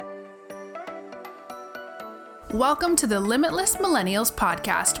Welcome to the Limitless Millennials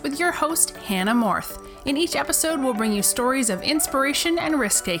podcast with your host, Hannah Morth. In each episode, we'll bring you stories of inspiration and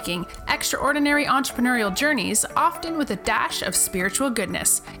risk-taking, extraordinary entrepreneurial journeys, often with a dash of spiritual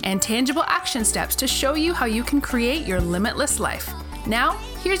goodness, and tangible action steps to show you how you can create your limitless life. Now,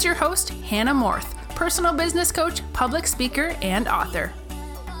 here's your host, Hannah Morth, personal business coach, public speaker, and author.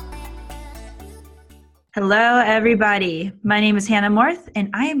 Hello, everybody. My name is Hannah Morth, and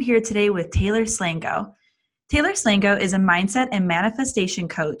I am here today with Taylor Slango. Taylor Slango is a mindset and manifestation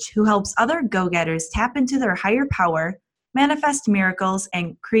coach who helps other go-getters tap into their higher power, manifest miracles,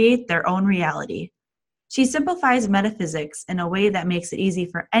 and create their own reality. She simplifies metaphysics in a way that makes it easy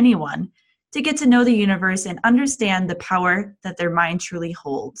for anyone to get to know the universe and understand the power that their mind truly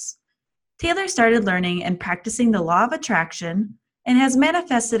holds. Taylor started learning and practicing the law of attraction and has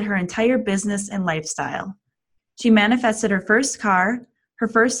manifested her entire business and lifestyle. She manifested her first car, her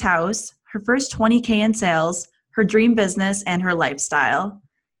first house, her first 20K in sales, her dream business, and her lifestyle.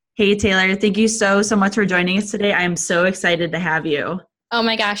 Hey, Taylor, thank you so much for joining us today. I am so excited to have you. Oh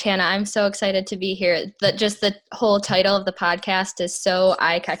my gosh, Hannah, I'm so excited to be here. Just the whole title of the podcast is so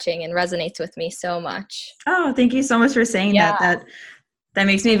eye-catching and resonates with me so much. Oh, thank you so much for saying that. That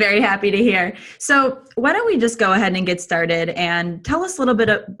makes me very happy to hear. So why don't we just go ahead and get started and tell us a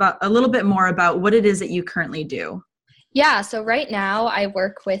little bit more about what it is that you currently do. Yeah, so right now I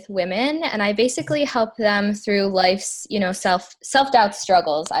work with women and I basically help them through life's, self-doubt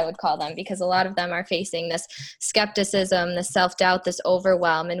struggles, I would call them, because a lot of them are facing this skepticism, this self-doubt, this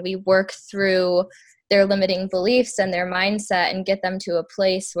overwhelm, and we work through their limiting beliefs and their mindset and get them to a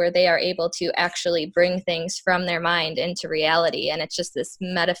place where they are able to actually bring things from their mind into reality. And it's just this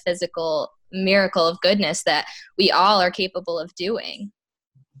metaphysical miracle of goodness that we all are capable of doing.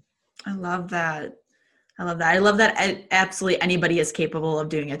 I love that. I love that absolutely anybody is capable of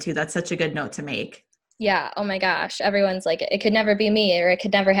doing it too. That's such a good note to make. Yeah. Oh my gosh. Everyone's like, it could never be me or it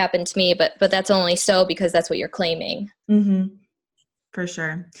could never happen to me, but that's only so because that's what you're claiming. Mm-hmm. For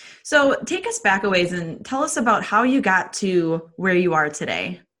sure. So take us back a ways and tell us about how you got to where you are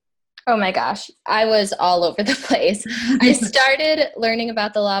today. Oh my gosh, I was all over the place. I started learning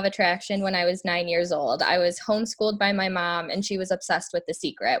about the law of attraction when I was 9 years old. I was homeschooled by my mom and she was obsessed with The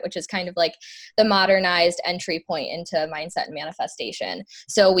Secret, which is kind of like the modernized entry point into mindset and manifestation.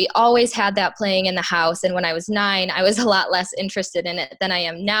 So we always had that playing in the house. And when I was 9, I was a lot less interested in it than I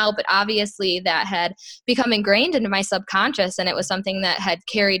am now. But obviously that had become ingrained into my subconscious and it was something that had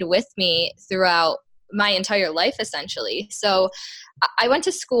carried with me throughout my entire life, essentially. So I went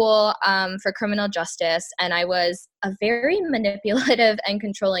to school for criminal justice, and I was a very manipulative and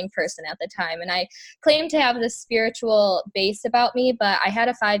controlling person at the time. And I claimed to have this spiritual base about me, but I had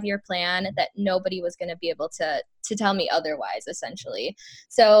a 5-year plan that nobody was going to be able to tell me otherwise, essentially.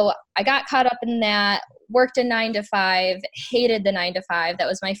 So I got caught up in that, worked a 9 to 5, hated the 9 to 5. That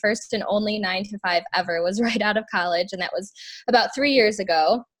was my first and only 9 to 5 ever, was right out of college. And that was about 3 years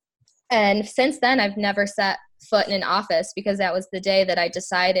ago. And since then, I've never set foot in an office because that was the day that I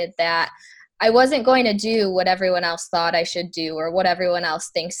decided that I wasn't going to do what everyone else thought I should do or what everyone else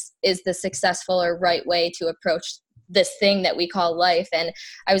thinks is the successful or right way to approach this thing that we call life. And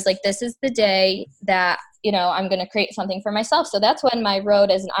I was like, this is the day that, I'm going to create something for myself. So that's when my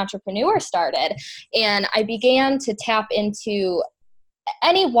road as an entrepreneur started. And I began to tap into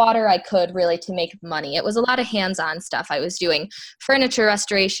any water I could really to make money. It was a lot of hands-on stuff. I was doing furniture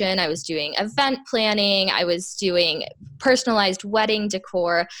restoration. I was doing event planning. I was doing personalized wedding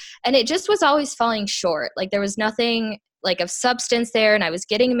decor. And it just was always falling short. Like there was nothing like of substance there. And I was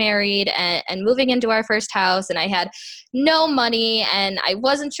getting married and moving into our first house. And I had no money and I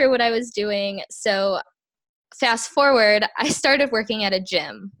wasn't sure what I was doing. So fast forward, I started working at a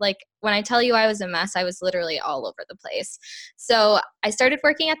gym. Like when I tell you I was a mess, I was literally all over the place. So I started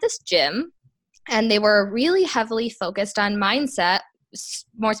working at this gym and they were really heavily focused on mindset,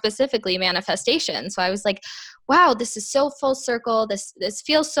 more specifically manifestation. So I was like, wow, this is so full circle. This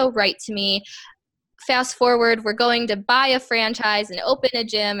feels so right to me. Fast forward, we're going to buy a franchise and open a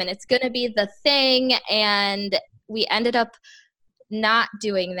gym and it's going to be the thing. And we ended up not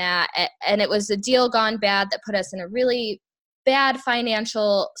doing that. And it was a deal gone bad that put us in a really bad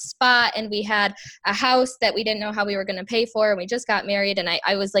financial spot. And we had a house that we didn't know how we were going to pay for. And we just got married. And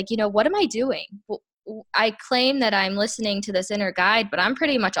I was like, what am I doing? I claim that I'm listening to this inner guide, but I'm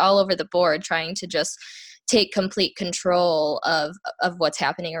pretty much all over the board trying to just take complete control of what's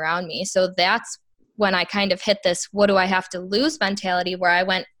happening around me. So that's when I kind of hit this, what do I have to lose mentality, where I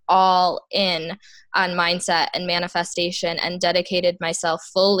went all in on mindset and manifestation and dedicated myself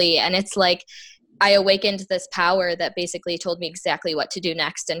fully. And it's like, I awakened this power that basically told me exactly what to do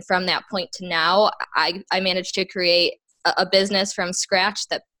next. And from that point to now, I managed to create a business from scratch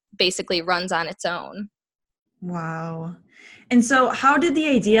that basically runs on its own. Wow. And so how did the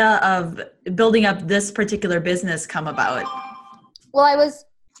idea of building up this particular business come about? Well, I was,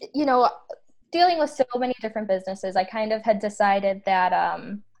 dealing with so many different businesses. I kind of had decided that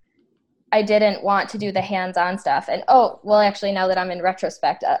I didn't want to do the hands-on stuff. And actually, now that I'm in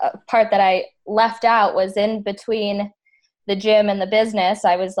retrospect, a part that I left out was in between the gym and the business.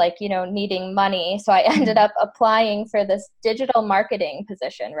 I was like, needing money. So I ended up applying for this digital marketing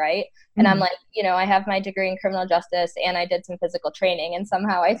position, right? And I'm like, I have my degree in criminal justice and I did some physical training. And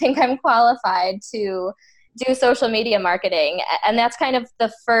somehow I think I'm qualified to do social media marketing. And that's kind of the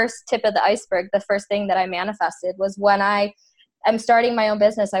first tip of the iceberg. The first thing that I manifested was when I'm starting my own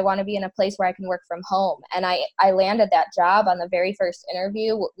business, I want to be in a place where I can work from home. And I landed that job on the very first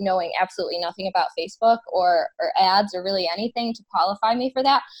interview, knowing absolutely nothing about Facebook or ads or really anything to qualify me for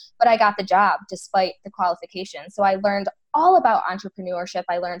that. But I got the job despite the qualifications. So I learned all about entrepreneurship.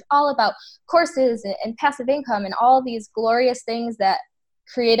 I learned all about courses and passive income and all these glorious things that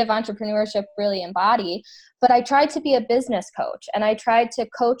creative entrepreneurship really embody. But I tried to be a business coach, and I tried to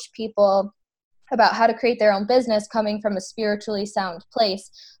coach people about how to create their own business coming from a spiritually sound place.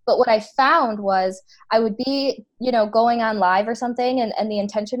 But what I found was I would be, going on live or something, and the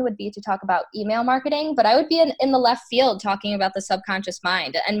intention would be to talk about email marketing, but I would be in the left field talking about the subconscious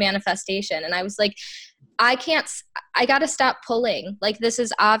mind and manifestation. And I was like, I got to stop pulling. Like, this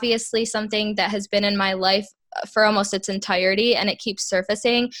is obviously something that has been in my life for almost its entirety, and it keeps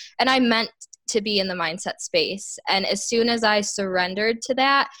surfacing. And I meant to be in the mindset space. And as soon as I surrendered to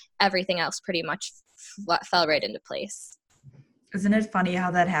that, everything else pretty much fell right into place. Isn't it funny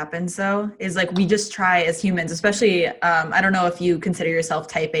how that happens though? Is like, we just try as humans, especially, I don't know if you consider yourself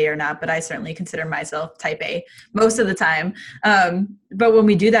type A or not, but I certainly consider myself type A most of the time. But when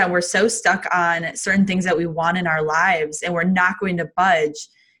we do that, we're so stuck on certain things that we want in our lives, and we're not going to budge,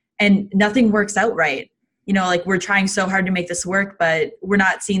 and nothing works out right. Like, we're trying so hard to make this work, but we're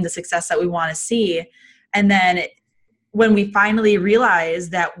not seeing the success that we want to see. And then when we finally realize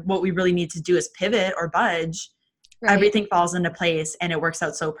that what we really need to do is pivot or budge, right, everything falls into place and it works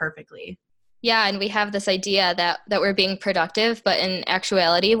out so perfectly. Yeah. And we have this idea that we're being productive, but in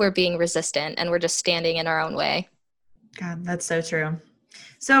actuality, we're being resistant and we're just standing in our own way. God, that's so true.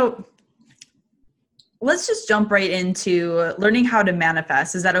 So let's just jump right into learning how to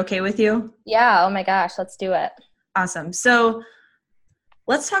manifest. Is that okay with you? Yeah. Oh my gosh, let's do it. Awesome. So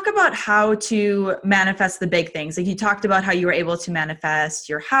let's talk about how to manifest the big things. Like, you talked about how you were able to manifest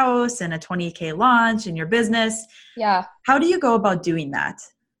your house and a 20K launch in your business. Yeah. How do you go about doing that?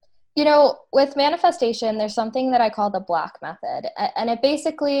 With manifestation, there's something that I call the block method. And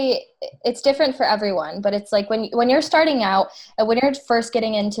it's different for everyone, but it's like when you're starting out and when you're first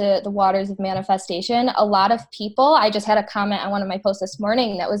getting into the waters of manifestation, a lot of people, I just had a comment on one of my posts this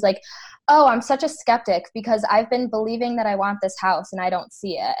morning that was like, oh, I'm such a skeptic because I've been believing that I want this house and I don't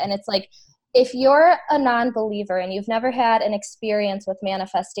see it. And it's like, if you're a non-believer and you've never had an experience with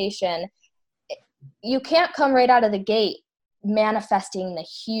manifestation, you can't come right out of the gate manifesting the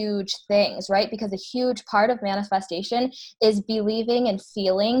huge things, right? Because a huge part of manifestation is believing and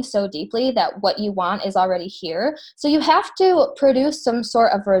feeling so deeply that what you want is already here. So you have to produce some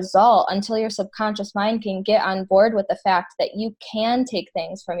sort of result until your subconscious mind can get on board with the fact that you can take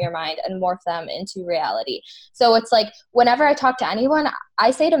things from your mind and morph them into reality. So it's like, whenever I talk to anyone,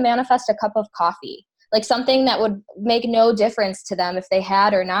 I say to manifest a cup of coffee. Like, something that would make no difference to them if they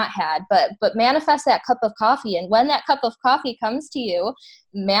had or not had, but manifest that cup of coffee. And when that cup of coffee comes to you,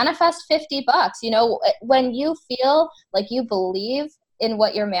 manifest $50. When you feel like you believe in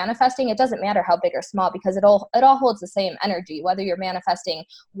what you're manifesting, it doesn't matter how big or small, because it all holds the same energy, whether you're manifesting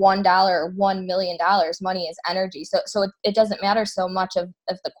 $1 or $1 million. Money is energy. So it doesn't matter so much of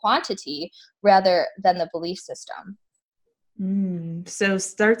the quantity rather than the belief system. So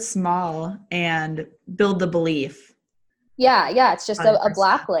start small and build the belief. Yeah. It's just a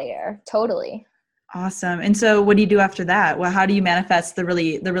block layer. Totally. Awesome. And so what do you do after that? Well, how do you manifest the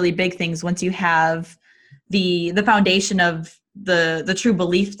really big things once you have the foundation of the true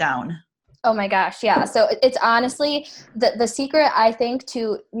belief down? Oh my gosh. Yeah. So it's honestly the secret, I think,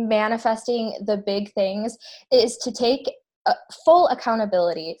 to manifesting the big things is to take full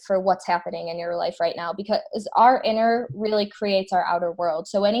accountability for what's happening in your life right now, because our inner really creates our outer world.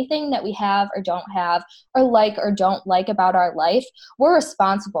 So anything that we have or don't have or don't like about our life, we're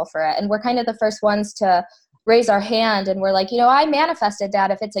responsible for it. And we're kind of the first ones to raise our hand and we're like, I manifested that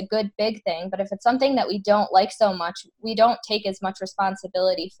if it's a good big thing, but if it's something that we don't like so much, we don't take as much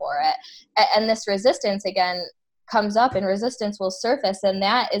responsibility for it. And this resistance again comes up, and resistance will surface, and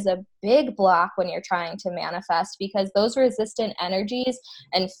that is a big block when you're trying to manifest, because those resistant energies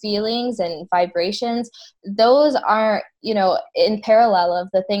and feelings and vibrations, those aren't in parallel of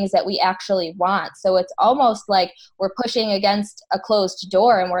the things that we actually want. So it's almost like we're pushing against a closed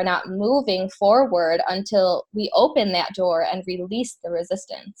door and we're not moving forward until we open that door and release the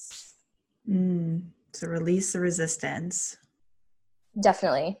resistance. So release the resistance.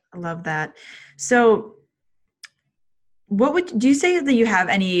 Definitely. I love that. So do you say that you have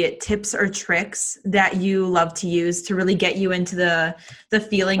any tips or tricks that you love to use to really get you into the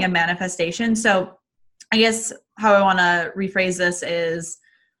feeling of manifestation? So I guess how I want to rephrase this is,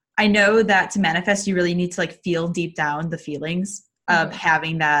 I know that to manifest, you really need to feel deep down the feelings of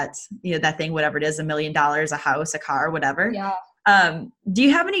having that, that thing, whatever it is, $1 million, a house, a car, whatever. Yeah. Do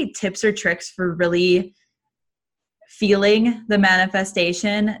you have any tips or tricks for really feeling the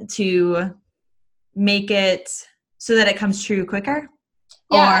manifestation to make it so that it comes true quicker?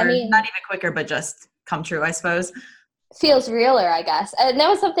 Yeah, or not even quicker, but just come true, I suppose. Feels realer, I guess. And that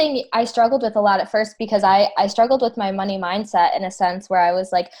was something I struggled with a lot at first, because I struggled with my money mindset in a sense where I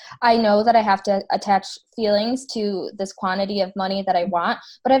was like, I know that I have to attach feelings to this quantity of money that I want,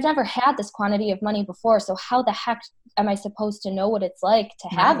 but I've never had this quantity of money before. So how the heck am I supposed to know what it's like to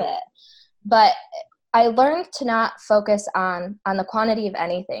have it? But I learned to not focus on the quantity of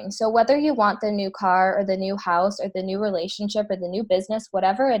anything. So whether you want the new car or the new house or the new relationship or the new business,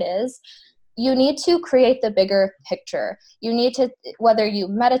 whatever it is, you need to create the bigger picture. You need to, whether you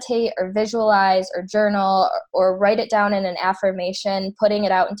meditate or visualize or journal or write it down in an affirmation, putting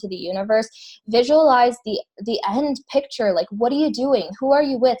it out into the universe, visualize the end picture. Like, what are you doing? Who are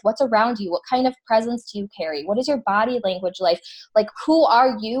you with? What's around you? What kind of presence do you carry? What is your body language like? Like, who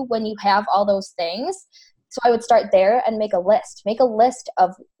are you when you have all those things? So I would start there and make a list. Make a list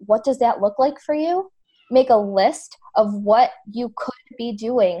of what does that look like for you? Make a list of what you could be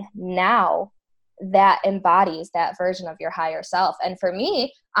doing now that embodies that version of your higher self. And for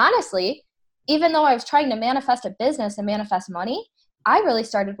me, honestly, even though I was trying to manifest a business and manifest money, I really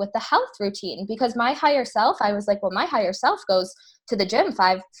started with the health routine, because my higher self, I was like, well, my higher self goes to the gym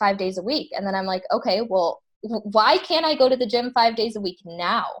five days a week. And then I'm like, okay, well, why can't I go to the gym 5 days a week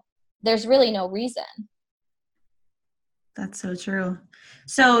now? There's really no reason. That's so true.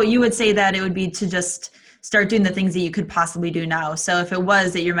 So you would say that it would be to just start doing the things that you could possibly do now. So if it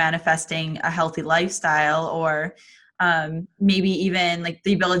was that you're manifesting a healthy lifestyle, or maybe even like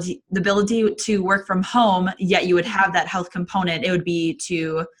the ability to work from home, yet you would have that health component, it would be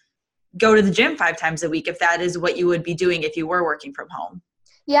to go to the gym 5 times a week, if that is what you would be doing if you were working from home.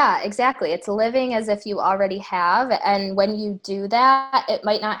 Yeah, exactly. It's living as if you already have. And when you do that, it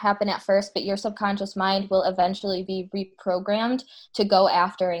might not happen at first, but your subconscious mind will eventually be reprogrammed to go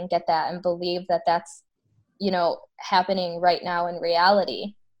after and get that and believe that that's, happening right now in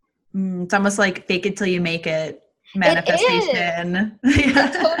reality. It's almost like fake it till you make it manifestation.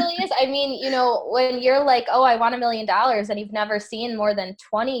 It totally is. I mean, when you're like, oh, I want $1 million and you've never seen more than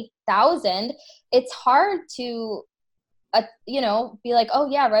 20,000, it's hard to be like, oh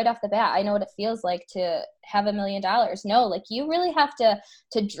yeah, right off the bat, I know what it feels like to have $1 million. No, like, you really have to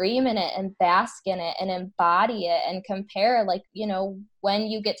dream in it and bask in it and embody it and compare, like, when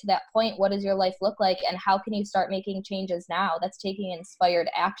you get to that point, what does your life look like and how can you start making changes now? That's taking inspired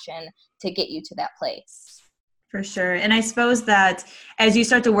action to get you to that place. For sure. And I suppose that as you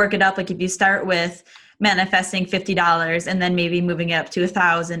start to work it up, like if you start with manifesting $50 and then maybe moving it up to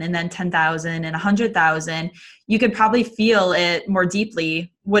 1,000 and then 10,000 and 100,000, you could probably feel it more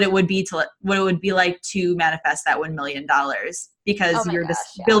deeply what it would be like to manifest that $1 million, because you're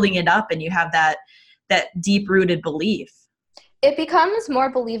just building it up and you have that deep rooted belief. It becomes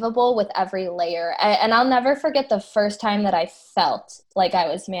more believable with every layer. And I'll never forget the first time that I felt like I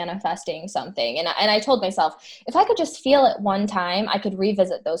was manifesting something. And I told myself, if I could just feel it one time, I could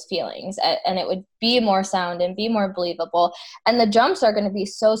revisit those feelings and it would be more sound and be more believable. And the jumps are going to be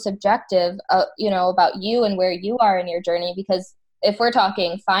so subjective, about you and where you are in your journey, because if we're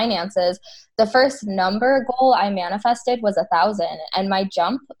talking finances, the first number goal I manifested was 1,000, and my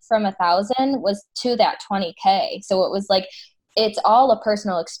jump from 1,000 was to that 20K. So it was like, it's all a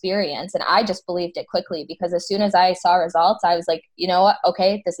personal experience. And I just believed it quickly, because as soon as I saw results, I was like, you know what?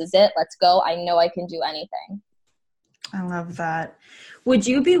 Okay, this is it. Let's go. I know I can do anything. I love that. Would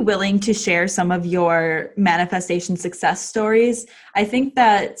you be willing to share some of your manifestation success stories? I think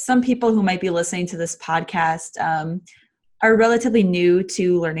that some people who might be listening to this podcast are relatively new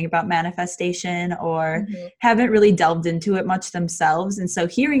to learning about manifestation or Mm-hmm. haven't really delved into it much themselves. And so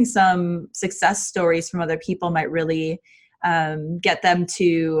hearing some success stories from other people might really get them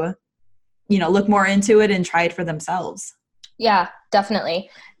to, look more into it and try it for themselves. Yeah, definitely.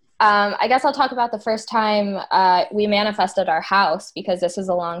 I guess I'll talk about the first time we manifested our house, because this was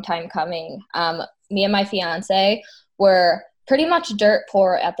a long time coming. Me and my fiance were pretty much dirt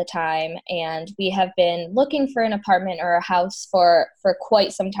poor at the time, and we have been looking for an apartment or a house for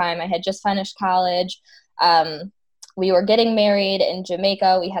quite some time. I had just finished college. We were getting married in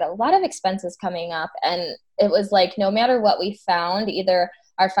Jamaica. We had a lot of expenses coming up, and it was like no matter what we found, either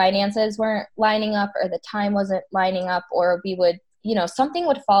our finances weren't lining up or the time wasn't lining up, or we would, something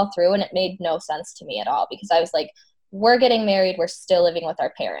would fall through, and it made no sense to me at all, because I was like, we're getting married, we're still living with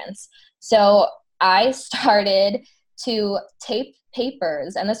our parents. So I started to tape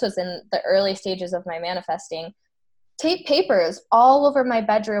papers, and this was in the early stages of my manifesting, tape papers all over my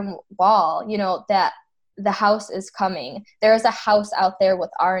bedroom wall, that the house is coming. There is a house out there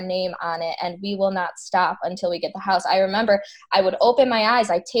with our name on it, and we will not stop until we get the house. I remember I would open my eyes.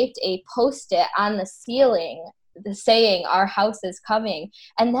 I taped a Post-it on the ceiling saying our house is coming.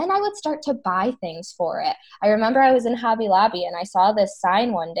 And then I would start to buy things for it. I remember I was in Hobby Lobby and I saw this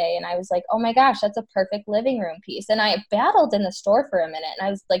sign one day and I was like, oh my gosh, that's a perfect living room piece. And I battled in the store for a minute and I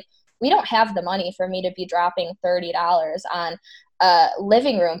was like, we don't have the money for me to be dropping $30 on a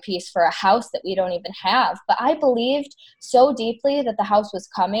living room piece for a house that we don't even have. But I believed so deeply that the house was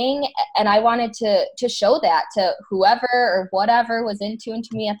coming, and I wanted to show that to whoever or whatever was in tune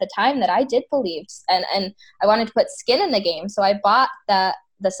to me at the time, that I did believe, and I wanted to put skin in the game. So I bought the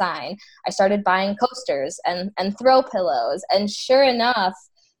sign. I started buying coasters and throw pillows, and sure enough,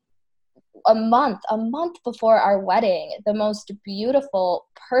 a month before our wedding, the most beautiful,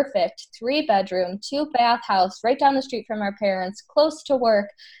 perfect 3-bedroom, 2-bath house right down the street from our parents, close to work,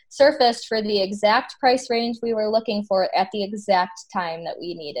 surfaced for the exact price range we were looking for at the exact time that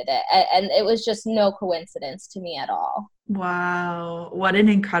we needed it. And it was just no coincidence to me at all. Wow. What an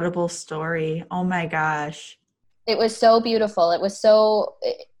incredible story. Oh my gosh. It was so beautiful. It was so,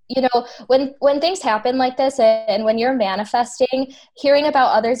 when things happen like this and when you're manifesting, hearing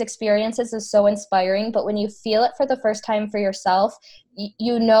about others' experiences is so inspiring. But when you feel it for the first time for yourself,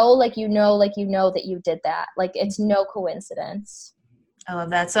 you know that you did that. Like, it's no coincidence. I love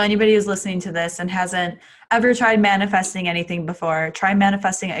that. So anybody who's listening to this and hasn't ever tried manifesting anything before, try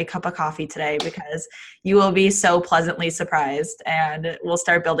manifesting a cup of coffee today, because you will be so pleasantly surprised, and we'll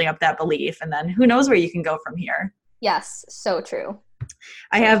start building up that belief. And then who knows where you can go from here. Yes, so true.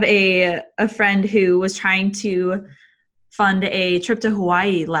 I have a friend who was trying to fund a trip to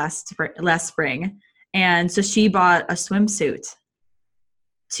Hawaii last spring. And so she bought a swimsuit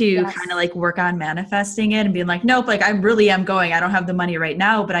to kind of like work on manifesting it and being like, nope, like I really am going. I don't have the money right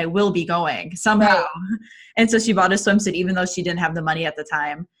now, but I will be going somehow. Right. And so she bought a swimsuit, even though she didn't have the money at the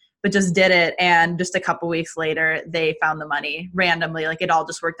time, but just did it. And just a couple weeks later, they found the money randomly. Like, it all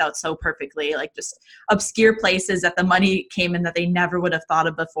just worked out so perfectly, like just obscure places that the money came in that they never would have thought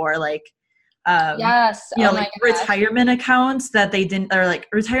of before. Like, like retirement accounts that they didn't, or like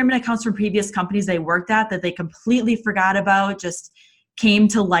retirement accounts from previous companies they worked at that they completely forgot about, just came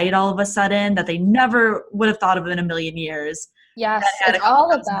to light all of a sudden, that they never would have thought of in a million years. Yes, it's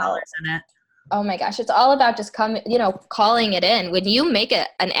all about in it. Oh my gosh, it's all about just calling it in. When you make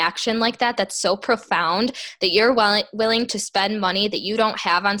an action like that, that's so profound that you're willing to spend money that you don't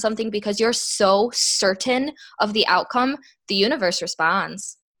have on something because you're so certain of the outcome, the universe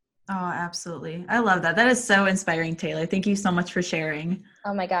responds. Oh, absolutely. I love that. That is so inspiring, Taylor. Thank you so much for sharing.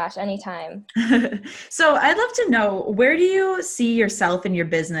 Oh my gosh, anytime. So I'd love to know, where do you see yourself and your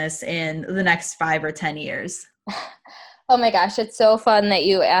business in the next 5 or 10 years? Oh my gosh, it's so fun that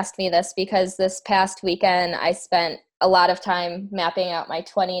you asked me this, because this past weekend I spent a lot of time mapping out my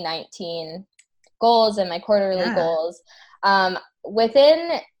 2019 goals and my quarterly goals.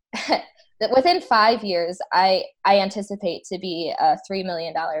 Within 5 years, I anticipate to be a $3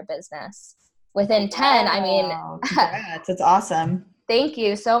 million business. Within 10, I mean, that's awesome. Thank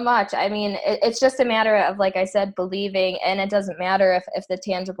you so much. I mean, it's just a matter of, like I said, believing, and it doesn't matter if the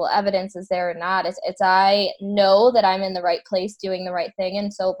tangible evidence is there or not. It's I know that I'm in the right place doing the right thing.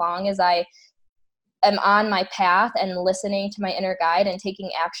 And so long as I am on my path and listening to my inner guide and taking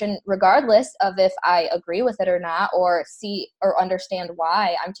action, regardless of if I agree with it or not, or see or understand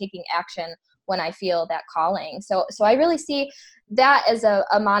why, I'm taking action when I feel that calling. So I really see that as a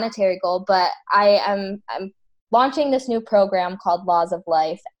monetary goal, but I'm launching this new program called Laws of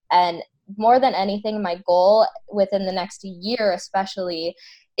Life. And more than anything, my goal within the next year especially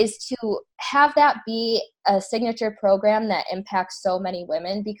is to have that be a signature program that impacts so many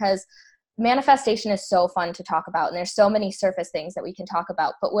women, because manifestation is so fun to talk about, and there's so many surface things that we can talk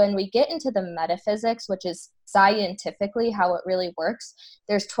about. But when we get into the metaphysics, which is scientifically how it really works,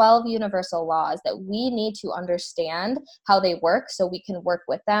 there's 12 universal laws that we need to understand how they work so we can work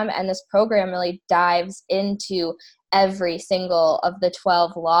with them. And this program really dives into every single of the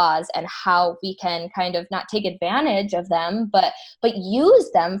 12 laws and how we can kind of not take advantage of them, but use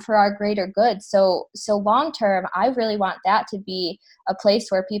them for our greater good. So long term, I really want that to be a place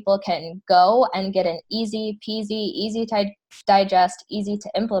where people can go and get an easy peasy, easy to digest, easy to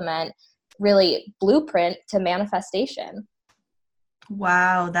implement, really blueprint to manifestation.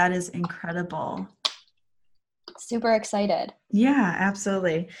 Wow, that is incredible. Super excited. Yeah,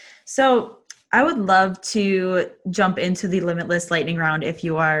 absolutely. So I would love to jump into the Limitless Lightning Round if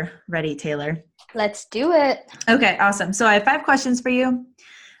you are ready, Taylor. Let's do it. Okay, awesome. So I have 5 questions for you.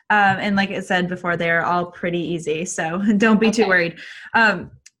 And like I said before, they're all pretty easy, so don't be too worried.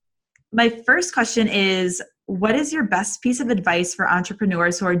 My first question is, what is your best piece of advice for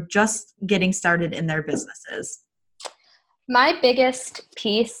entrepreneurs who are just getting started in their businesses? My biggest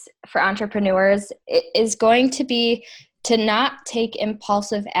piece for entrepreneurs is going to be to not take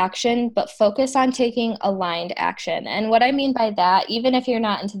impulsive action, but focus on taking aligned action. And what I mean by that, even if you're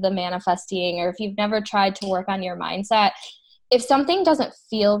not into the manifesting, or if you've never tried to work on your mindset, if something doesn't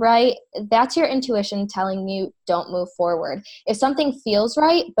feel right, that's your intuition telling you don't move forward. If something feels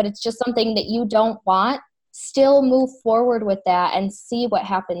right, but it's just something that you don't want, still move forward with that and see what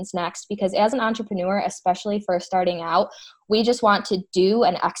happens next. Because as an entrepreneur, especially first starting out, we just want to do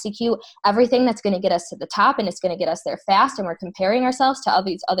and execute everything that's going to get us to the top, and it's going to get us there fast, and we're comparing ourselves to all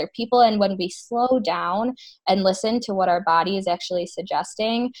these other people. And when we slow down and listen to what our body is actually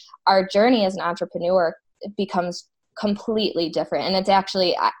suggesting, our journey as an entrepreneur becomes completely different. And it's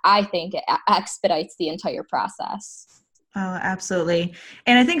actually, I think it expedites the entire process. Oh, absolutely.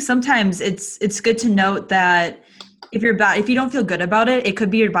 And I think sometimes it's good to note that if you don't feel good about it, it could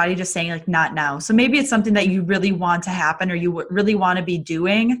be your body just saying like, not now. So maybe it's something that you really want to happen, or you really want to be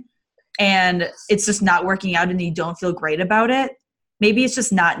doing, and it's just not working out and you don't feel great about it. Maybe it's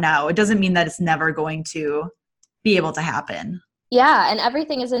just not now. It doesn't mean that it's never going to be able to happen. Yeah, and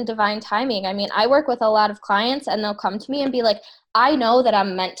everything is in divine timing. I mean, I work with a lot of clients, and they'll come to me and be like, I know that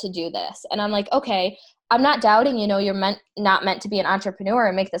I'm meant to do this. And I'm like, okay, I'm not doubting, you're not meant to be an entrepreneur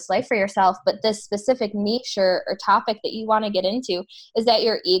and make this life for yourself, but this specific niche or topic that you want to get into, is that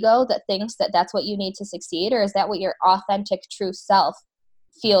your ego that thinks that that's what you need to succeed, or is that what your authentic true self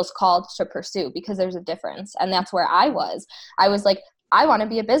feels called to pursue? Because there's a difference. And that's where I was like, I want to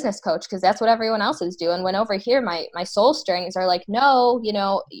be a business coach because that's what everyone else is doing. When over here, my soul strings are like, no,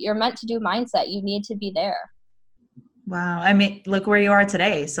 you're meant to do mindset. You need to be there. Wow. I mean, look where you are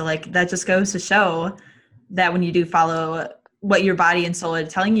today. So like, that just goes to show that when you do follow what your body and soul are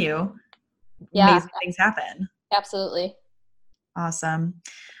telling you, amazing things happen. Absolutely. Awesome.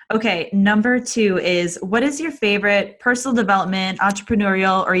 Okay. Number 2 is, what is your favorite personal development,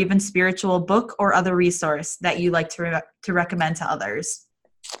 entrepreneurial, or even spiritual book or other resource that you like to recommend to others?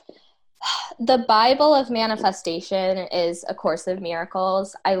 The Bible of Manifestation is A Course of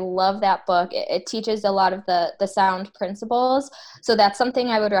Miracles. I love that book. It teaches a lot of the sound principles. So that's something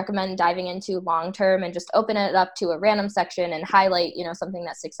I would recommend diving into long term, and just open it up to a random section and highlight, something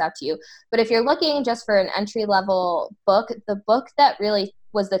that sticks out to you. But if you're looking just for an entry level book, the book that really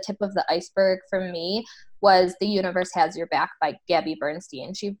was the tip of the iceberg for me was The Universe Has Your Back by Gabby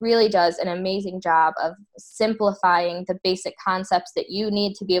Bernstein. She really does an amazing job of simplifying the basic concepts that you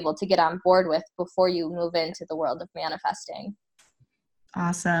need to be able to get on board with before you move into the world of manifesting.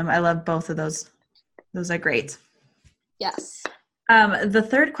 Awesome. I love both of those. Those are great. Yes. The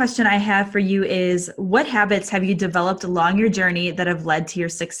third question I have for you is, what habits have you developed along your journey that have led to your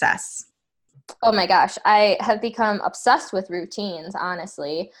success? Oh my gosh, I have become obsessed with routines,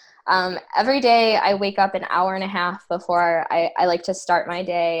 honestly. Every day I wake up an hour and a half before I like to start my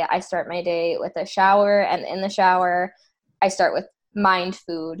day. I start my day with a shower, and in the shower, I start with mind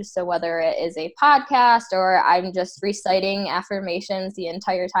food. So whether it is a podcast or I'm just reciting affirmations the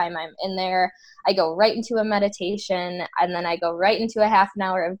entire time I'm in there, I go right into a meditation, and then I go right into a half an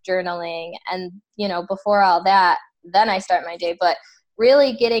hour of journaling. And, before all that, then I start my day. But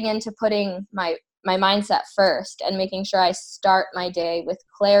really getting into putting my mindset first and making sure I start my day with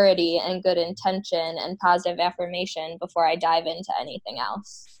clarity and good intention and positive affirmation before I dive into anything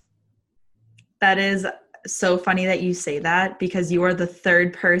else. That is so funny that you say that, because you are the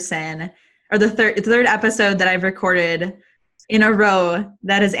third person, or the third episode that I've recorded in a row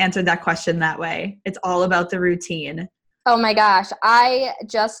that has answered that question that way. It's all about the routine. Oh my gosh. I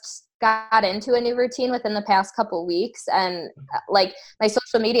just got into a new routine within the past couple weeks, and like my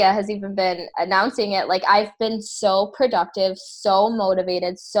social media has even been announcing it. Like I've been so productive, so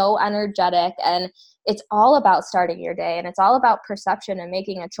motivated, so energetic, and it's all about starting your day, and it's all about perception and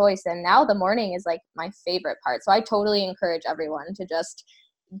making a choice. And now the morning is like my favorite part. So I totally encourage everyone to just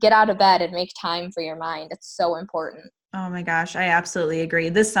get out of bed and make time for your mind. It's so important. Oh my gosh, I absolutely agree.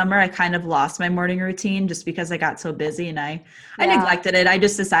 This summer, I kind of lost my morning routine just because I got so busy and I neglected it. I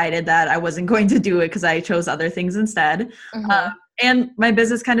just decided that I wasn't going to do it because I chose other things instead. And my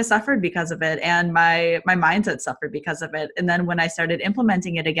business kind of suffered because of it, and my mindset suffered because of it. And then when I started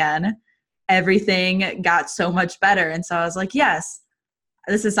implementing it again, everything got so much better. And so I was like, yes,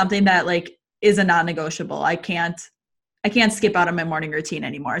 this is something that like is a non-negotiable. I can't skip out on my morning routine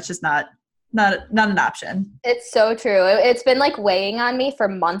anymore. It's just not an option. It's so true. It's been like weighing on me for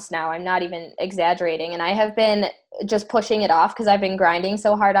months now. I'm not even exaggerating. And I have been just pushing it off because I've been grinding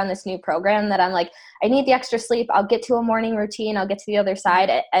so hard on this new program that I'm like, I need the extra sleep. I'll get to a morning routine. I'll get to the other side.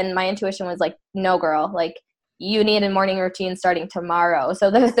 And my intuition was like, no, girl, like you need a morning routine starting tomorrow.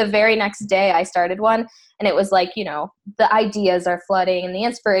 So the very next day I started one, and it was like, the ideas are flooding and the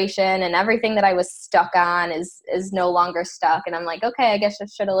inspiration and everything that I was stuck on is no longer stuck. And I'm like, okay, I guess I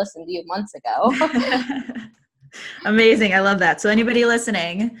should have listened to you months ago. Amazing. I love that. So anybody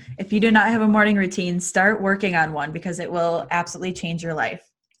listening, if you do not have a morning routine, start working on one because it will absolutely change your life.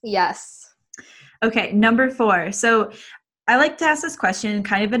 Yes. Okay. Number 4. So I like to ask this question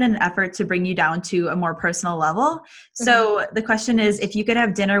kind of in an effort to bring you down to a more personal level. So the question is, if you could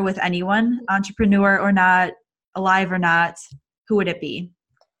have dinner with anyone, entrepreneur or not, alive or not, who would it be?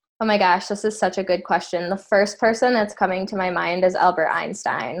 Oh my gosh, this is such a good question. The first person that's coming to my mind is Albert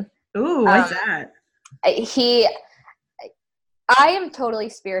Einstein. Ooh, what's that? I am totally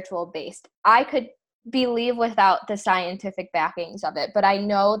spiritual based. I could believe without the scientific backings of it, but I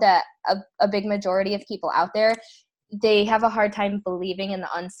know that a big majority of people out there, they have a hard time believing in the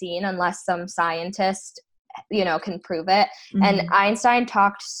unseen unless some scientist, can prove it. And Einstein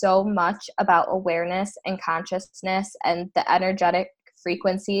talked so much about awareness and consciousness and the energetic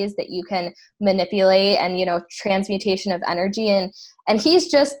frequencies that you can manipulate and, transmutation of energy. And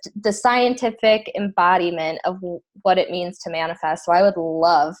he's just the scientific embodiment of what it means to manifest. So I would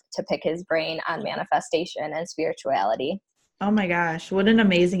love to pick his brain on manifestation and spirituality. Oh my gosh, what an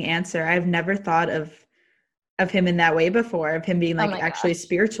amazing answer. I've never thought of him in that way before, of him being like actually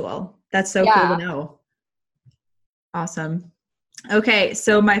spiritual. That's so cool to know. Awesome. Okay.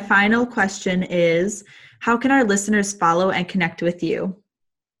 So my final question is, how can our listeners follow and connect with you?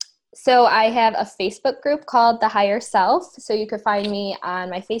 So I have a Facebook group called The Higher Self. So you could find me on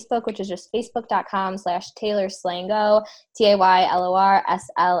my Facebook, which is just facebook.com/Taylor Slango,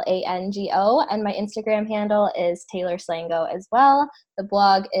 TaylorSlango. And my Instagram handle is Taylor Slango as well. The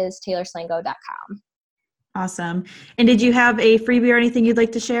blog is taylorslango.com. Awesome. And did you have a freebie or anything you'd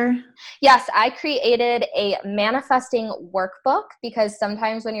like to share? Yes, I created a manifesting workbook because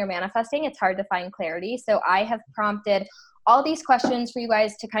sometimes when you're manifesting, it's hard to find clarity. So I have prompted all these questions for you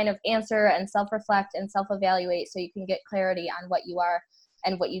guys to kind of answer and self-reflect and self-evaluate so you can get clarity on what you are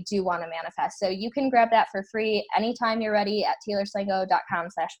and what you do want to manifest. So you can grab that for free anytime you're ready at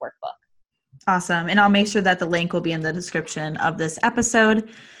taylorslango.com/workbook. Awesome. And I'll make sure that the link will be in the description of this episode.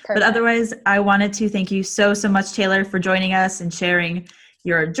 Perfect. But otherwise, I wanted to thank you so much, Taylor, for joining us and sharing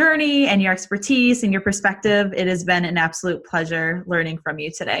your journey and your expertise and your perspective. It has been an absolute pleasure learning from you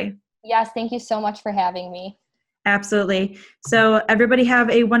today. Yes, thank you so much for having me. Absolutely. So everybody have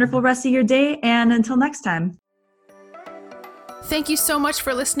a wonderful rest of your day, and until next time. Thank you so much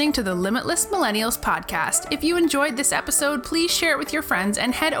for listening to the Limitless Millennials podcast. If you enjoyed this episode, please share it with your friends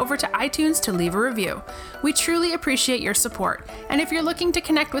and head over to iTunes to leave a review. We truly appreciate your support. And if you're looking to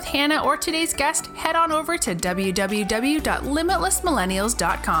connect with Hannah or today's guest, head on over to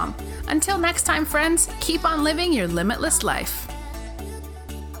www.limitlessmillennials.com. Until next time, friends, keep on living your limitless life.